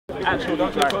Actual,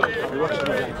 don't take photos.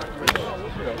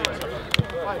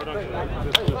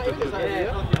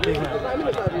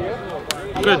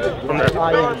 Good. From there.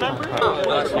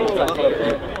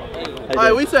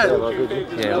 Alright, we said.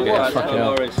 Yeah, I'm getting fucking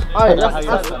up. Alright,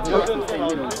 that's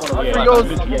 3 goals.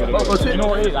 Or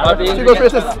 2 goals for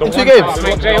assists in 2 games.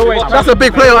 That's a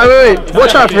big player. Wait.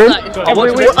 Watch out for him.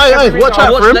 Watch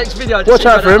out for him. Watch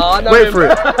out for him. Wait for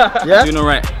it. Yeah? Doing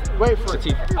alright. Wait for it.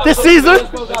 This season?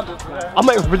 I'm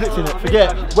not even predicting it.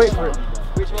 Forget. Wait for it.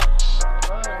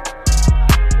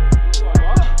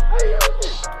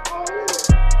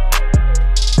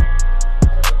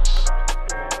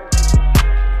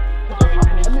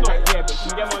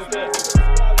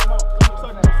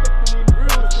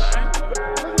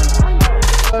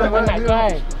 When that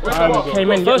guy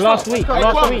came in last week.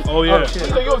 Oh yeah.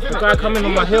 The guy come in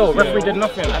on my hill, referee did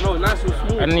nothing.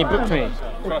 And then he booked me.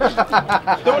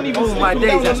 Don't even see my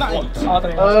days.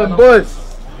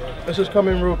 Boys, let's just come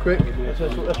in real quick.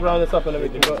 Let's round this up and then we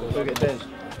can go get changed.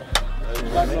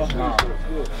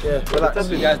 Yeah, relax.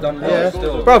 You guys done well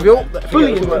still. Bro, you're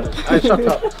fully in work. Shut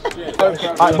up.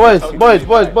 Alright, boys. Yeah,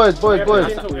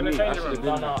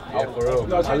 for real.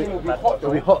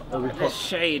 It'll be hot.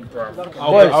 Shade, bro.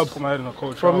 I'll put my head in a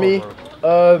cold from me,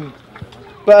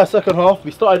 better second half.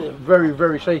 We started very,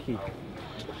 very shaky.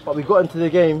 But we got into the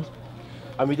game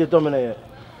and we did dominate it.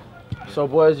 So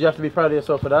boys, you have to be proud of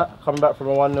yourself for that. Coming back from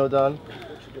a 1-0 down.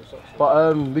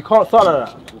 But we can't start like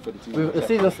that. The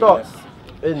season starts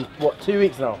in, what, 2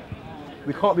 weeks now.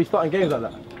 We can't be starting games like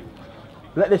that.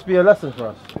 Let this be a lesson for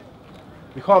us.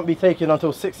 We can't be taking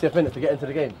until 60th minute to get into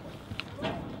the game.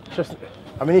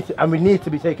 We need to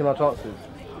be taking our chances.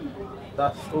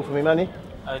 That's all for me, Manny.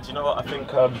 Do you know what, I think,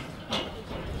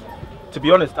 to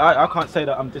be honest, I can't say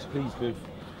that I'm displeased with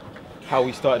how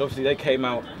we started. Obviously they came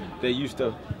out, they're used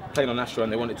to playing on Astro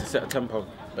and they wanted to set a tempo.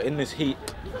 But in this heat,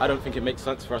 I don't think it makes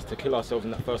sense for us to kill ourselves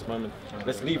in that first moment.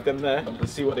 Let's leave them there and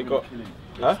see what they got.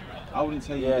 Huh? I wouldn't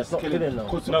say it's not killing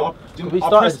though. No,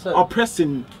 our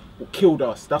pressing killed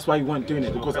us. That's why we weren't doing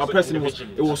it, because our pressing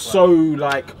was so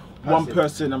like one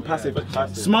person and passive.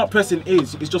 Smart pressing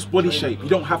is just body shape. You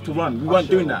don't have to run. We weren't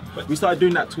doing that. We started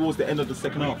doing that towards the end of the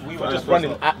second half. We were just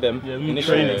running at them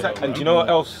initially. And do you know what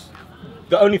else?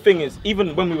 The only thing is,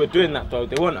 even when we were doing that though,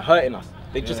 they weren't hurting us.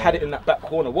 They just had it in that back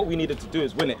corner. What we needed to do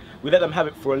is win it. We let them have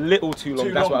it for a little too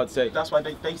long. That's what I'd say. That's why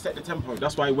they set the tempo.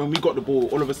 That's why when we got the ball,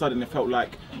 all of a sudden it felt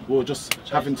like we were just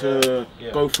having to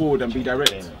go forward and be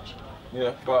direct.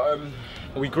 Yeah, but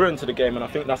we grew into the game, and I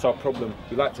think that's our problem.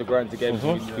 We like to grow into games.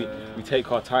 We take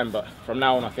our time, but from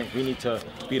now on, I think we need to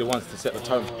be the ones to set the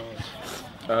tone.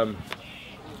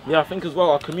 Yeah, I think as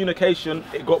well, our communication,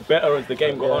 it got better as the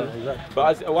game got on. Exactly.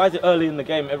 But why is it early in the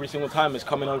game, every single time it's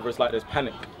coming over, it's like there's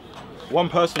panic? One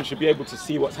person should be able to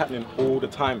see what's happening all the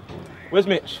time. Where's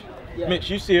Mitch? Mitch,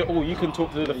 you see it all. You can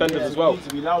talk to the defenders as well.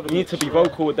 You need to be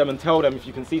vocal with them and tell them if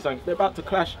you can see something. If they're about to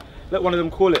clash, let one of them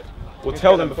call it. Or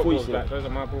tell them before you see that. Those are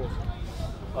my balls.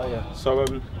 Oh yeah. So,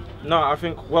 no, I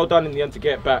think well done in the end to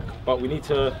get it back. But we need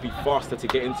to be faster to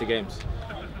get into games.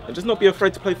 And just not be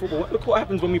afraid to play football. Look what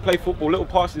happens when we play football. Little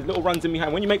passes, little runs in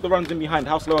behind. When you make the runs in behind,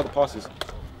 how slow are the passes?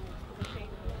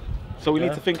 So we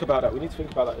need to think about that. We need to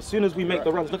think about that. As soon as we make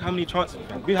the runs, look how many chances.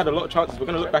 We had a lot of chances. We're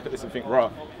going to look back at this and think, rah,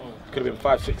 could have been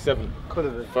 5, 6, 7. Could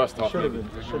have been. First half. Should have been.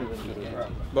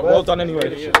 But well done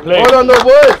anyway. Well done, the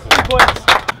boys.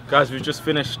 Guys, we've just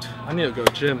finished. I need to go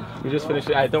gym. We just finished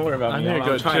it. Hey, don't worry about me. I need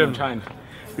to go I'm gym. trying.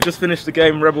 We just finished the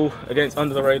game, Rebel against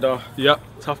Under the Radar. Yep.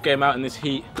 Tough game out in this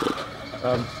heat.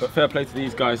 But fair play to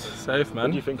these guys. Safe, man.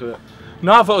 What do you think of it?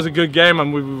 No, I thought it was a good game,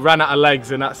 and we ran out of legs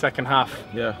in that second half.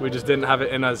 Yeah. We just didn't have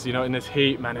it in us, you know, in this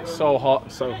heat, man. It's so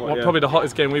hot. So hot, yeah. Probably the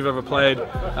hottest game we've ever played.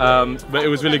 But it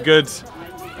was really good.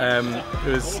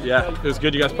 It was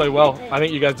good. You guys played well. I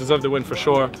think you guys deserve the win for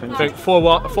sure. I think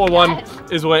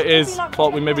 4-1 is what it is.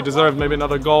 Thought we maybe deserved maybe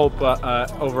another goal, but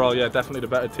overall, yeah, definitely the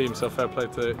better team. So fair play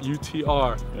to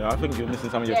UTR. Yeah, I think you're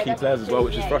missing some of your key players as well,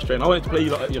 which is frustrating. I wanted to play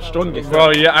you like your strongest.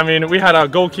 Bro, yeah, I mean, we had our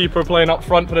goalkeeper playing up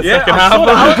front for the second half.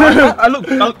 I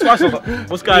looked twice. I was like,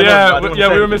 what's going on?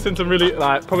 Yeah, we were missing some really,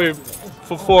 like, probably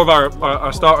for 4 of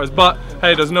our starters, but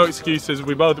hey, there's no excuses.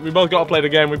 We both got to play the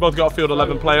game. We both got to field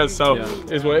 11 players, so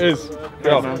it is what it is.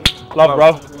 Yo, love,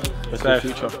 bro. Let's go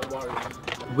future.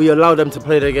 We allowed them to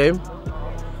play their game.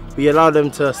 We allowed them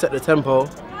to set the tempo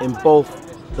in both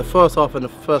the first half and the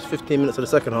first 15 minutes of the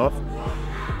second half,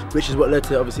 which is what led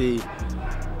to obviously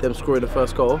them scoring the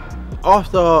first goal.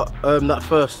 After that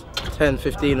first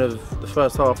 10-15 of the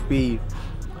first half, we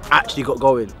actually got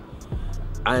going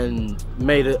and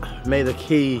made a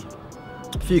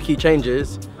few key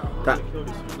changes that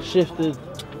shifted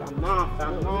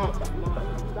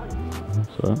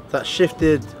that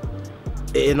shifted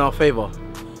it in our favour.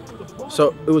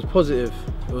 So it was positive.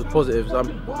 It was positive. So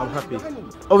I'm happy.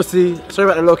 Obviously, sorry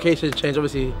about the location change.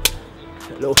 Obviously,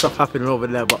 little stuff happening over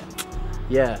there, but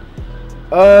yeah.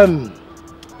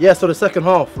 Yeah. So the second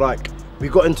half, like, we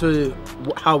got into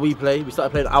how we play. We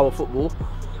started playing our football,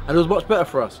 and it was much better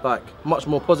for us. Like, much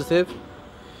more positive.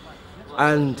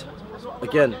 And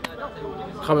again,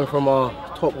 coming from our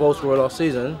top goal scorer last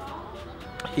season,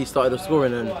 he started the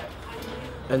scoring and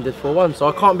ended 4-1. So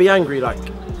I can't be angry. Like,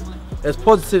 there's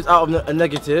positives out of a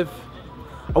negative.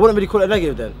 I wouldn't really call it a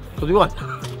negative then, because we won.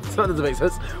 So that doesn't make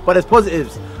sense. But there's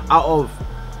positives out of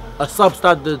a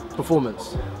substandard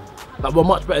performance. Like, we're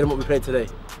much better than what we played today.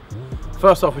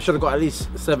 First off, we should have got at least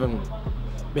 7.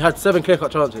 We had 7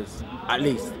 clear-cut chances, at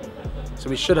least. So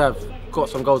we should have got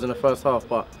some goals in the first half.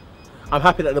 But I'm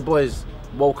happy that the boys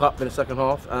woke up in the second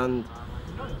half and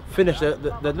finished their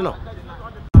dinner.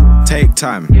 Take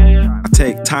time. I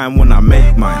take time when I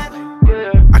make mine.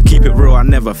 I keep it real, I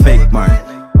never fake mine.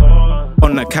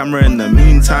 On the camera in the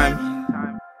meantime,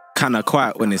 kinda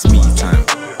quiet when it's me time.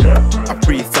 I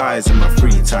breathe thighs in my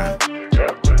free time.